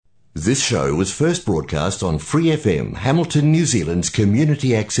This show was first broadcast on Free FM, Hamilton, New Zealand's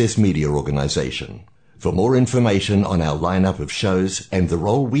community access media organisation. For more information on our lineup of shows and the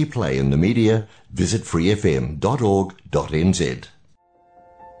role we play in the media, visit freefm.org.nz.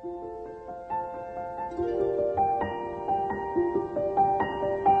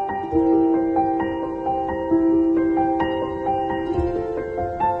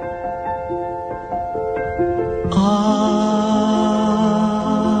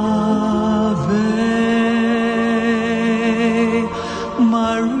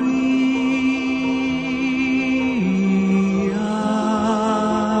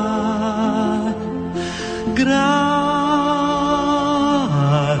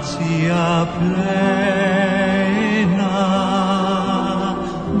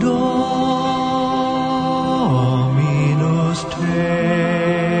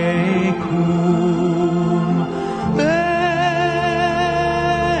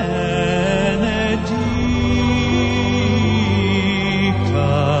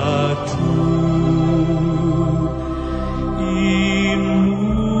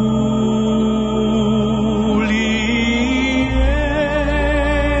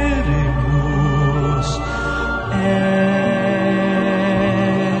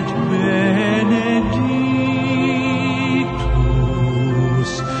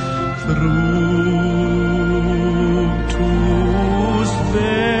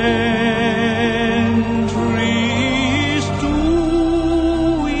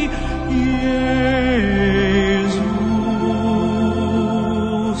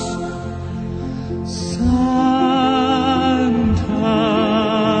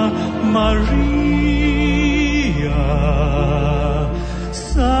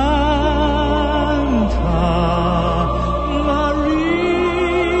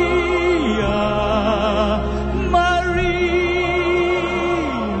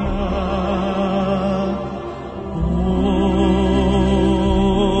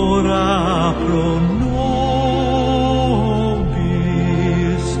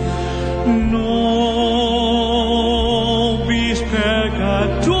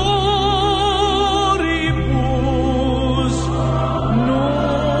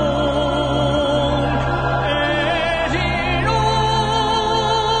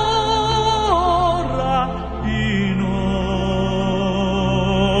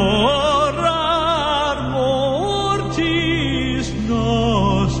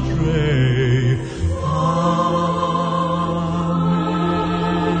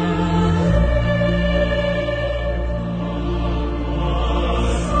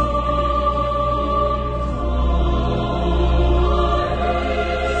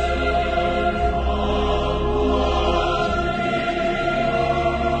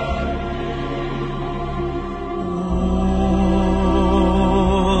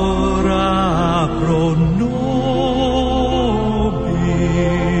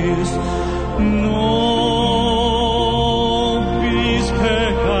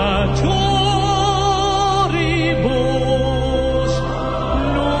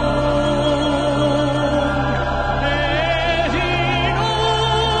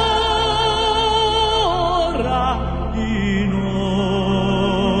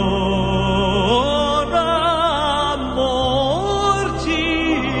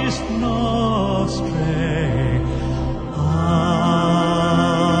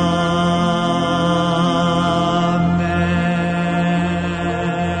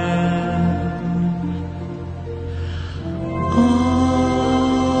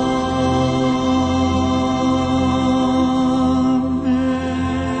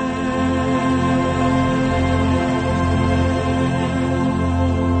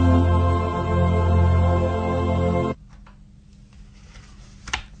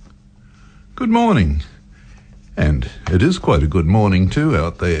 Good morning, and it is quite a good morning too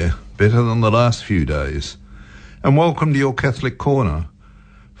out there, better than the last few days. And welcome to your Catholic Corner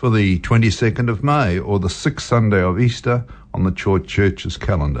for the 22nd of May, or the 6th Sunday of Easter on the Church's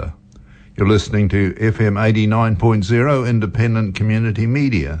calendar. You're listening to FM 89.0 Independent Community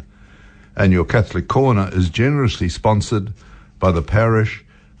Media, and your Catholic Corner is generously sponsored by the parish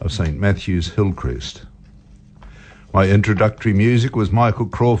of St. Matthew's Hillcrest. My introductory music was Michael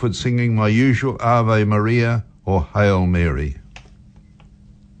Crawford singing my usual Ave Maria or Hail Mary.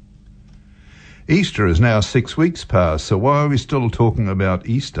 Easter is now 6 weeks past, so why are we still talking about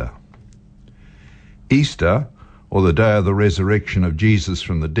Easter? Easter, or the day of the resurrection of Jesus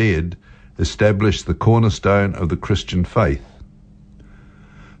from the dead, established the cornerstone of the Christian faith.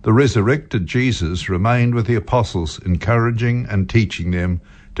 The resurrected Jesus remained with the apostles, encouraging and teaching them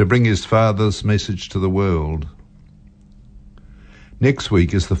to bring his Father's message to the world. Next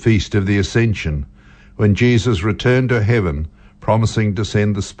week is the Feast of the Ascension, when Jesus returned to heaven, promising to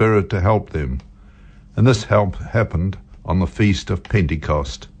send the Spirit to help them. And this help happened on the Feast of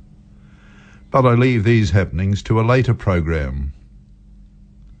Pentecost. But I leave these happenings to a later program.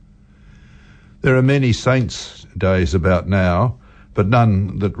 There are many saints' days about now, but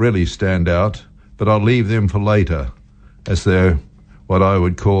none that really stand out, but I'll leave them for later, as they're what I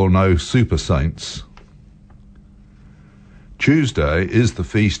would call no super saints. Tuesday is the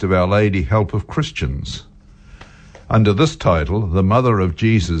Feast of Our Lady Help of Christians. Under this title, the Mother of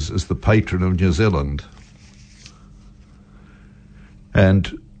Jesus is the patron of New Zealand.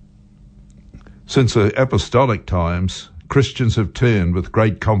 And since the apostolic times, Christians have turned with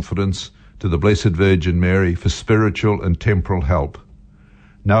great confidence to the Blessed Virgin Mary for spiritual and temporal help,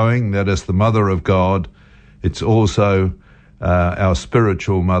 knowing that as the Mother of God, it's also our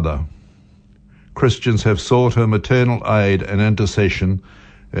spiritual mother. Christians have sought her maternal aid and intercession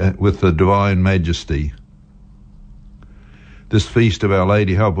with the Divine Majesty. This Feast of Our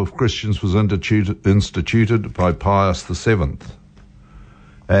Lady Help of Christians was instituted by Pius VII.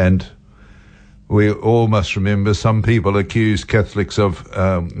 And we all must remember, some people accuse Catholics of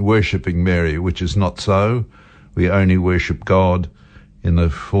worshipping Mary, which is not so. We only worship God in the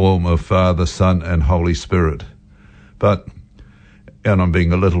form of Father, Son, and Holy Spirit. But, and I'm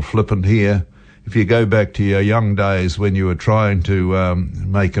being a little flippant here, if you go back to your young days when you were trying to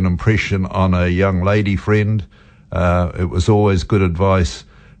make an impression on a young lady friend, it was always good advice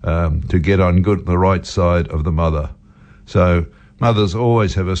to get on the right side of the mother. So mothers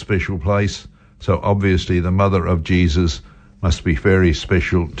always have a special place. So obviously the mother of Jesus must be very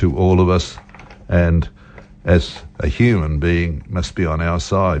special to all of us, and as a human being must be on our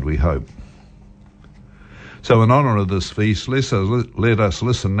side, we hope. So in honour of this feast, let us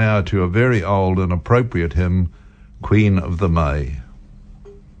listen now to a very old and appropriate hymn, Queen of the May.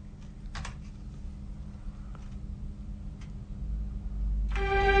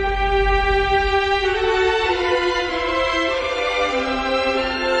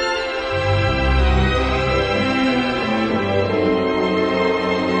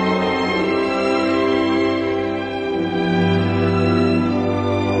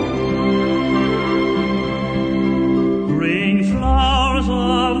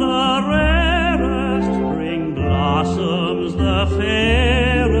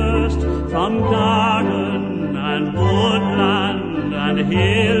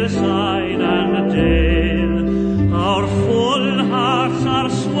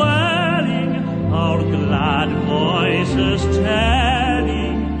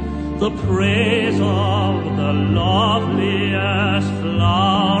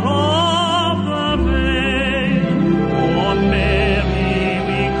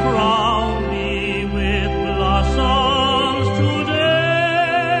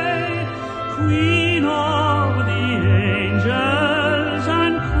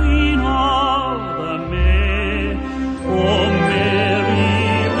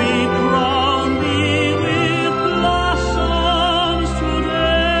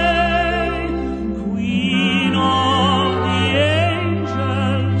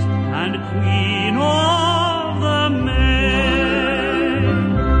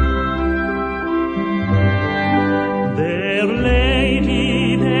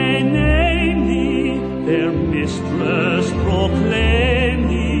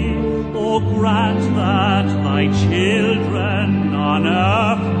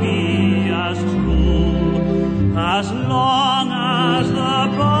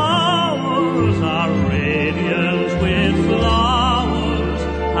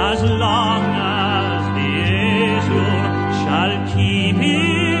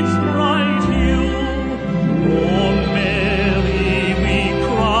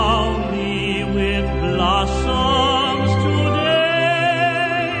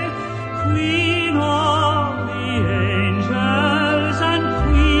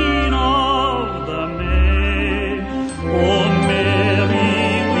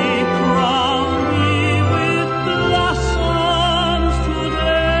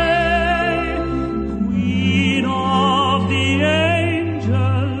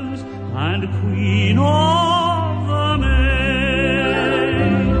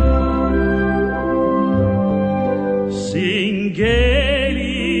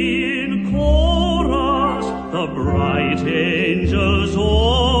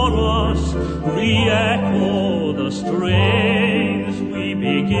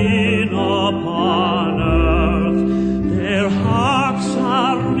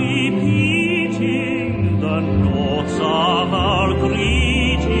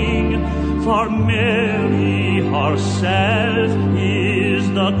 For Mary herself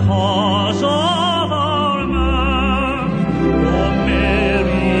cause of our mirth. O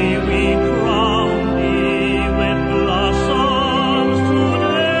Mary, we crown thee with blossoms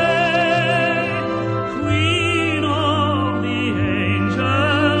today, Queen of the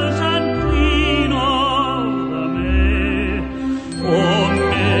angels and Queen of the May. O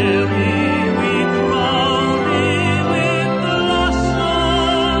Mary, we crown thee with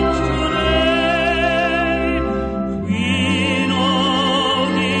blossoms today, Queen of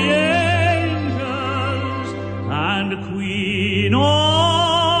the angels and Queen of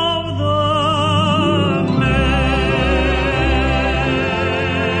the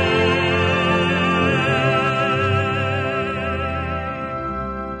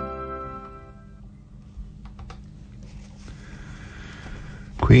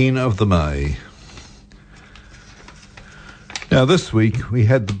Queen of the May. Now this week we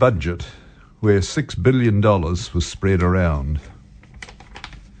had the budget where $6 billion was spread around.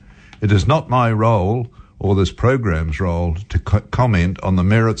 It is not my role or this program's role to comment on the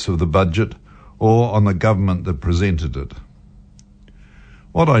merits of the budget or on the government that presented it.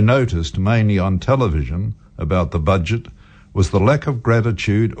 What I noticed mainly on television about the budget was the lack of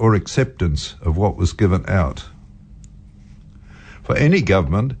gratitude or acceptance of what was given out. For any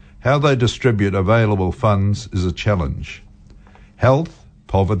government, how they distribute available funds is a challenge. Health,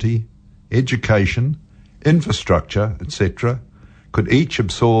 poverty, education, infrastructure, etc., could each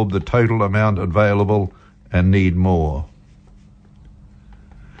absorb the total amount available and need more.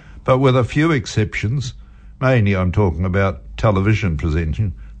 But with a few exceptions, mainly I'm talking about television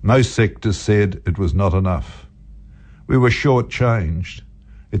presenting, most sectors said it was not enough. We were shortchanged.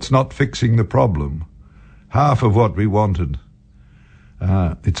 It's not fixing the problem. Half of what we wanted.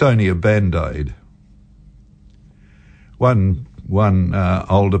 It's only a band-aid. One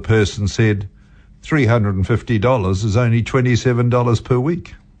older person said $350 is only $27 per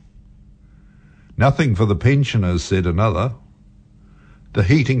week. Nothing for the pensioners, said another. The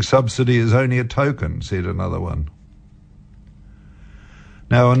heating subsidy is only a token, said another one.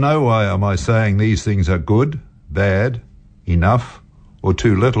 Now, in no way am I saying these things are good, bad, enough, or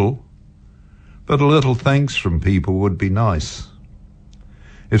too little, but a little thanks from people would be nice.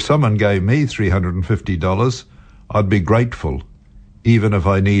 If someone gave me $350, I'd be grateful, even if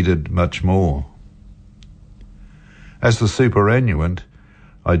I needed much more. As the superannuant,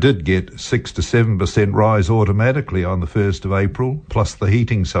 I did get 6 to 7% rise automatically on the 1st of April, plus the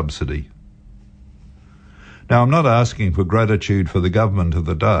heating subsidy. Now, I'm not asking for gratitude for the government of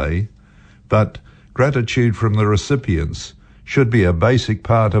the day, but gratitude from the recipients should be a basic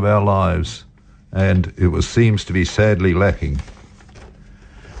part of our lives, and it seems to be sadly lacking.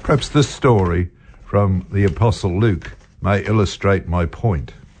 Perhaps this story from the Apostle Luke may illustrate my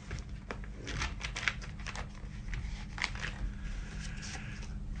point.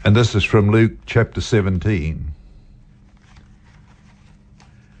 And this is from Luke chapter 17.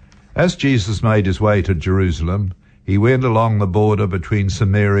 As Jesus made his way to Jerusalem, he went along the border between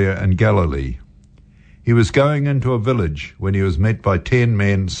Samaria and Galilee. He was going into a village when he was met by 10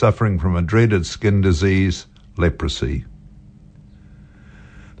 men suffering from a dreaded skin disease, leprosy.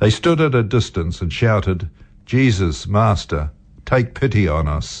 They stood at a distance and shouted, "Jesus, Master, take pity on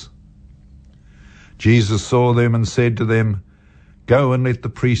us." Jesus saw them and said to them, "Go and let the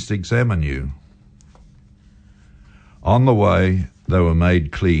priest examine you." On the way, they were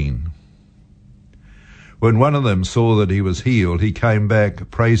made clean. When one of them saw that he was healed, he came back,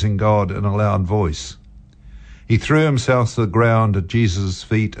 praising God in a loud voice. He threw himself to the ground at Jesus'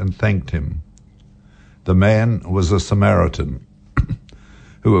 feet and thanked him. The man was a Samaritan,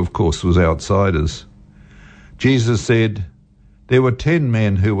 who of course was outsiders. Jesus said, "There were 10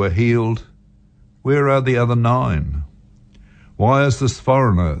 men who were healed. Where are the other 9? Why is this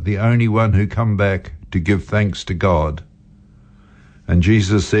foreigner the only one who come back to give thanks to God?" And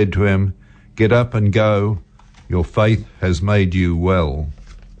Jesus said to him, "Get up and go. Your faith has made you well."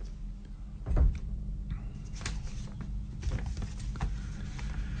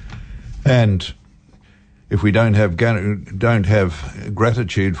 And if we don't have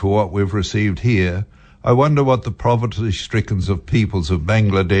gratitude for what we've received here, I wonder what the poverty-stricken of peoples of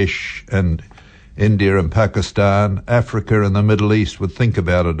Bangladesh and India and Pakistan, Africa and the Middle East would think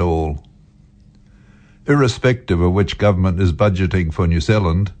about it all. Irrespective of which government is budgeting for New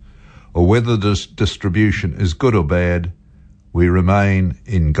Zealand, or whether this distribution is good or bad, we remain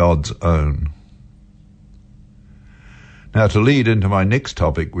in God's own. Now, to lead into my next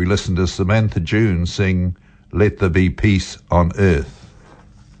topic, we listen to Samantha June sing "Let There Be Peace on Earth."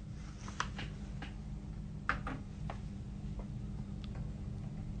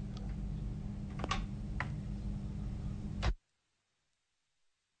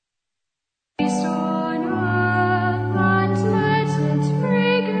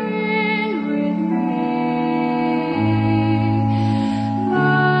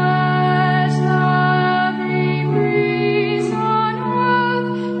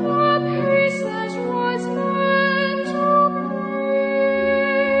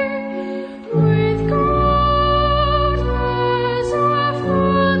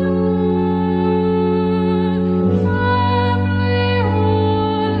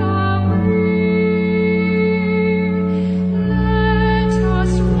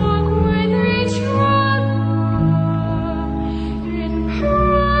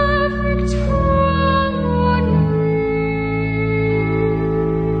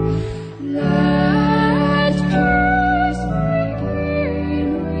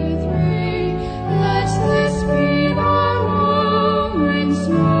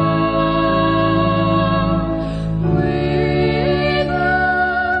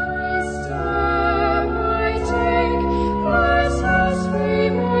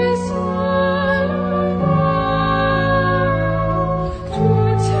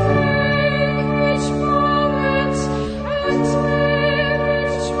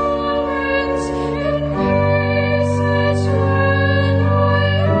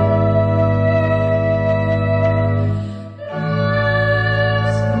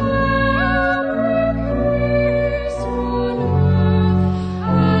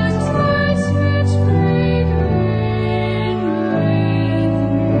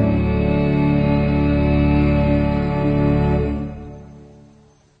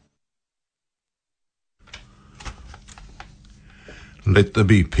 Let there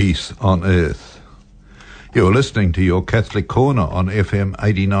be peace on earth. You're listening to your Catholic Corner on FM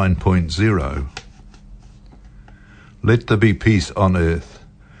 89.0. Let there be peace on earth.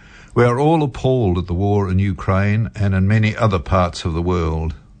 We are all appalled at the war in Ukraine and in many other parts of the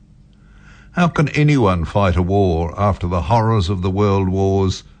world. How can anyone fight a war after the horrors of the world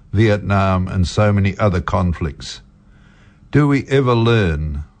wars, Vietnam and so many other conflicts? Do we ever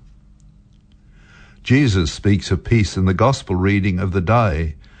learn? Jesus speaks of peace in the Gospel reading of the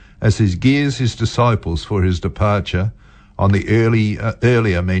day as he gears his disciples for his departure on the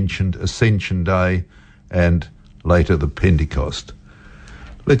earlier mentioned Ascension Day and later the Pentecost.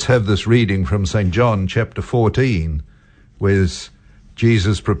 Let's have this reading from St. John chapter 14, where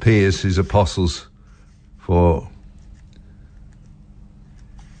Jesus prepares his apostles for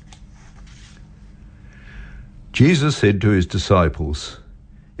Jesus said to his disciples,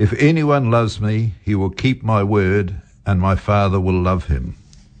 "If anyone loves me, he will keep my word, and my Father will love him.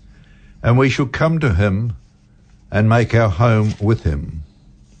 And we shall come to him and make our home with him.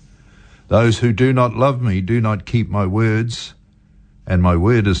 Those who do not love me do not keep my words, and my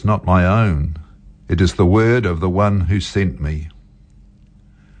word is not my own. It is the word of the one who sent me.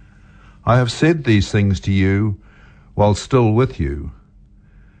 I have said these things to you while still with you,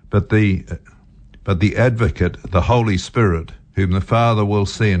 but the Advocate, the Holy Spirit, whom the Father will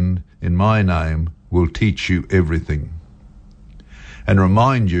send in my name, will teach you everything, and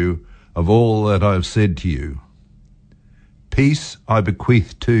remind you of all that I have said to you. Peace I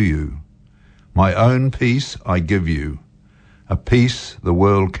bequeath to you. My own peace I give you, a peace the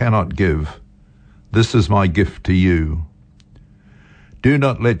world cannot give. This is my gift to you. Do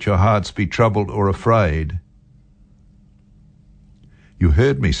not let your hearts be troubled or afraid. You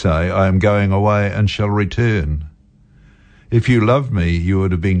heard me say, I am going away and shall return. If you loved me, you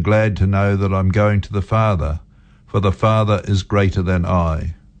would have been glad to know that I'm going to the Father, for the Father is greater than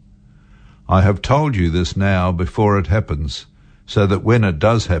I. I have told you this now before it happens, so that when it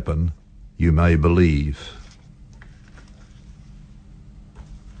does happen, you may believe."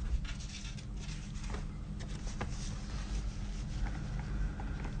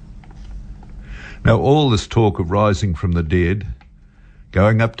 Now all this talk of rising from the dead,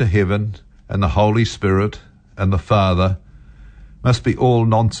 going up to heaven, and the Holy Spirit, and the Father, must be all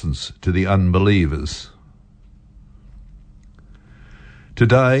nonsense to the unbelievers.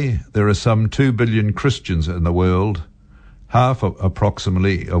 Today, there are some 2 billion Christians in the world, half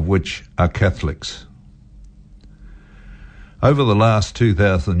approximately of which are Catholics. Over the last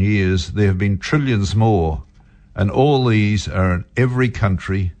 2,000 years, there have been trillions more, and all these are in every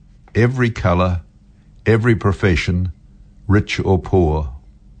country, every colour, every profession, rich or poor.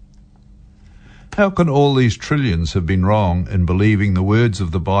 How can all these trillions have been wrong in believing the words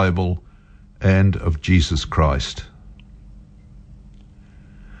of the Bible and of Jesus Christ?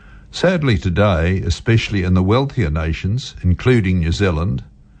 Sadly today, especially in the wealthier nations, including New Zealand,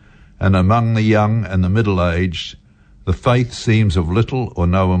 and among the young and the middle-aged, the faith seems of little or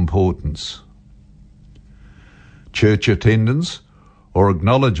no importance. Church attendance or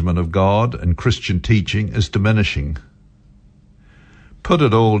acknowledgement of God and Christian teaching is diminishing. Put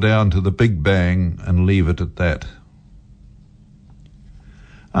it all down to the Big Bang and leave it at that.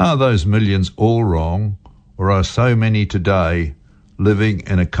 Are those millions all wrong, or are so many today living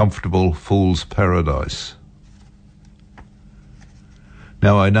in a comfortable fool's paradise?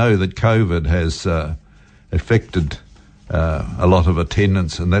 Now, I know that COVID has affected a lot of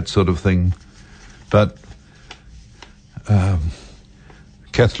attendance and that sort of thing, but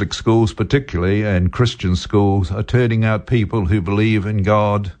Catholic schools particularly, and Christian schools, are turning out people who believe in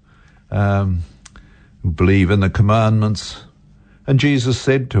God, who believe in the commandments. And Jesus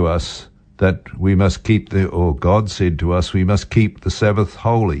said to us that we must God said to us, we must keep the Sabbath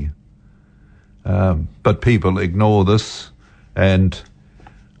holy. But people ignore this, and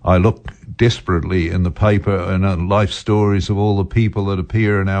I look desperately in the paper and life stories of all the people that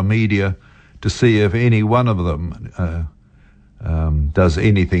appear in our media to see if any one of them does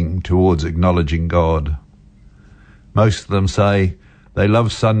anything towards acknowledging God. Most of them say they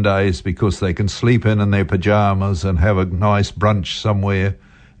love Sundays because they can sleep in their pajamas and have a nice brunch somewhere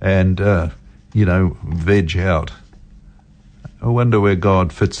and, veg out. I wonder where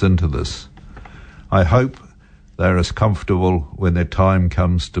God fits into this. I hope they're as comfortable when their time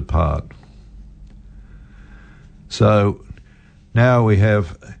comes to part. So now we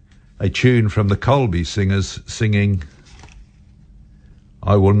have a tune from the Colby Singers singing,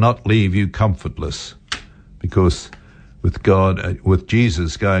 "I will not leave you comfortless," because with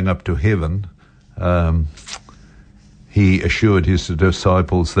Jesus going up to heaven, he assured his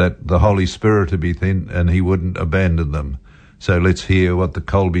disciples that the Holy Spirit would be sent and he wouldn't abandon them. So let's hear what the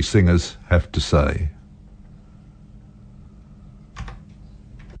Colby Singers have to say.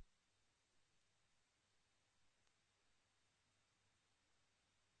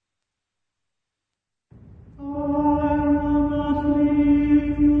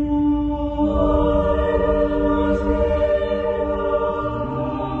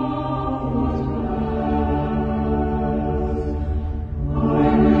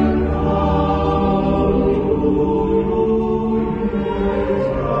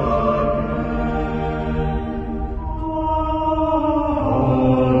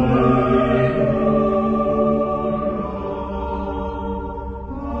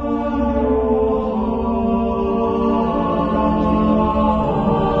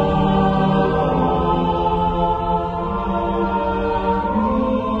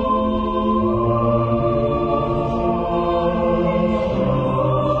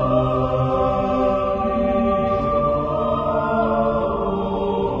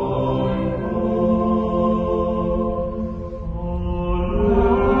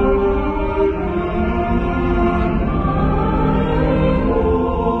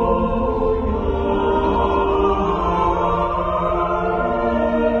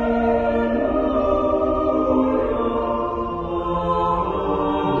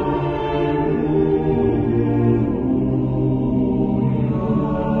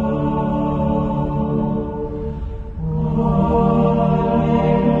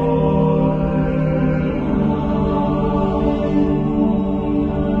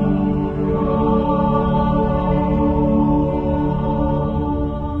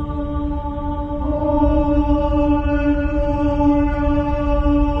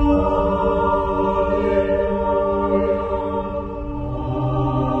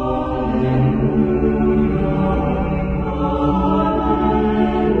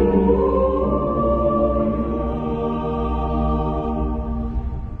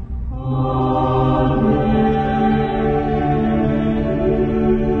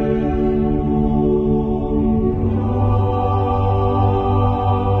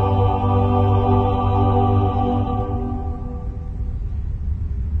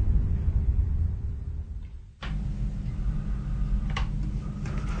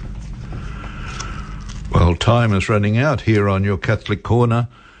 Well, time is running out here on your Catholic Corner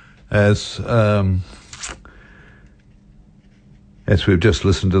as we've just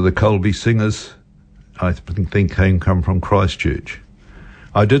listened to the Colby Singers. I think they come from Christchurch.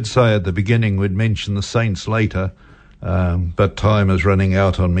 I did say at the beginning we'd mention the saints later, but time is running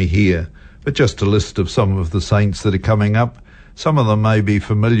out on me here. But just a list of some of the saints that are coming up. Some of them may be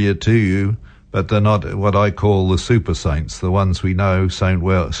familiar to you, but they're not what I call the super saints, the ones we know so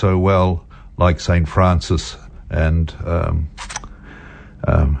well, like St. Francis. And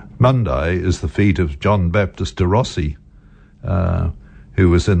Monday is the feet of John Baptist de Rossi, who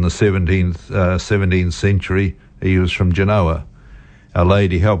was in the 17th century. He was from Genoa. Our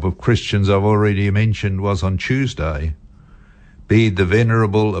Lady Help of Christians, I've already mentioned, was on Tuesday. Bede the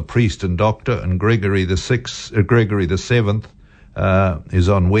Venerable, a priest and doctor, and Gregory the VII is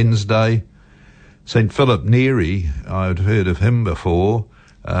on Wednesday. St. Philip Neri, I'd heard of him before.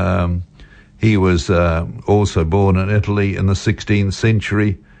 He was also born in Italy in the 16th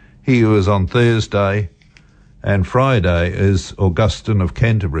century. He was on Thursday. And Friday is Augustine of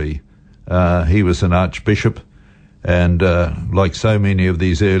Canterbury. He was an archbishop, and like so many of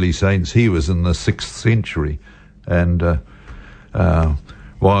these early saints, he was in the 6th century. And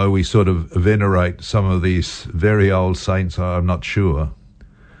why we sort of venerate some of these very old saints, I'm not sure.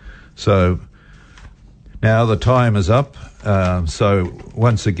 So now the time is up. So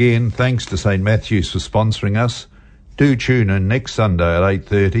once again, thanks to St. Matthew's for sponsoring us. Do tune in next Sunday at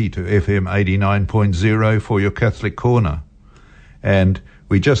 8:30 to FM 89.0 for your Catholic Corner. And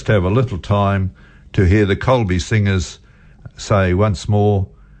we just have a little time to hear the Colby Singers say once more,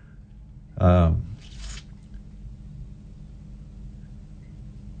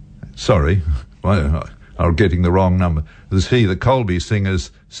 sorry, I'm getting the wrong number. Let's hear the Colby Singers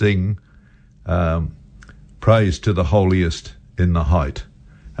sing Praise to the Holiest in the Height.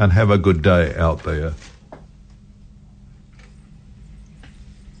 And have a good day out there.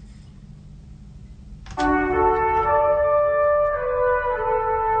 Oh,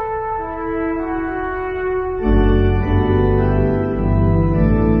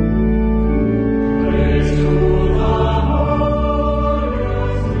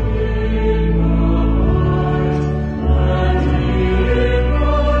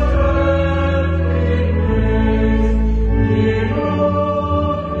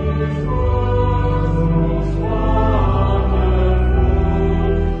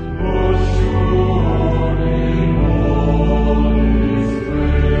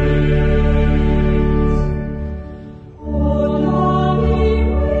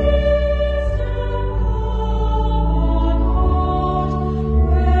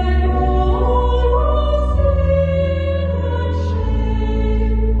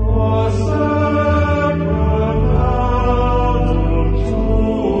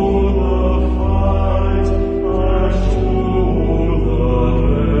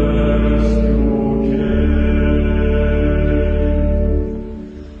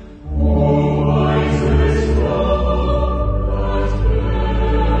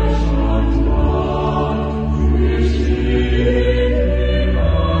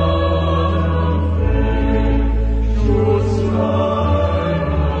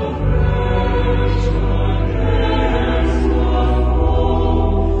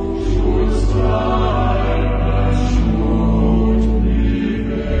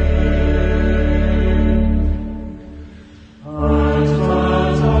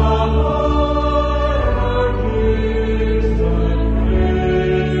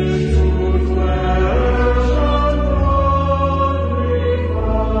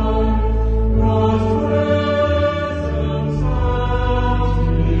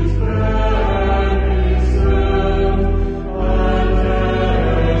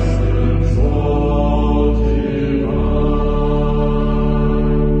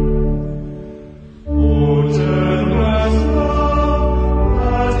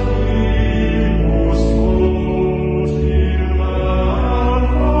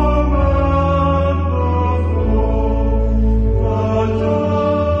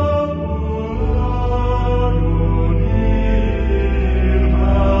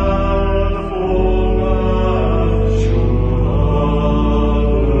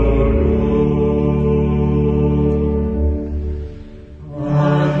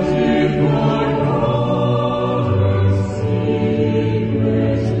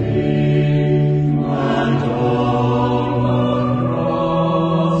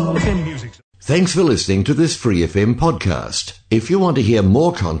 Thanks for listening to this Free FM podcast. If you want to hear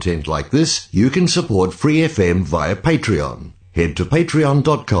more content like this, you can support Free FM via Patreon. Head to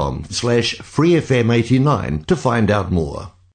patreon.com/freefm89 to find out more.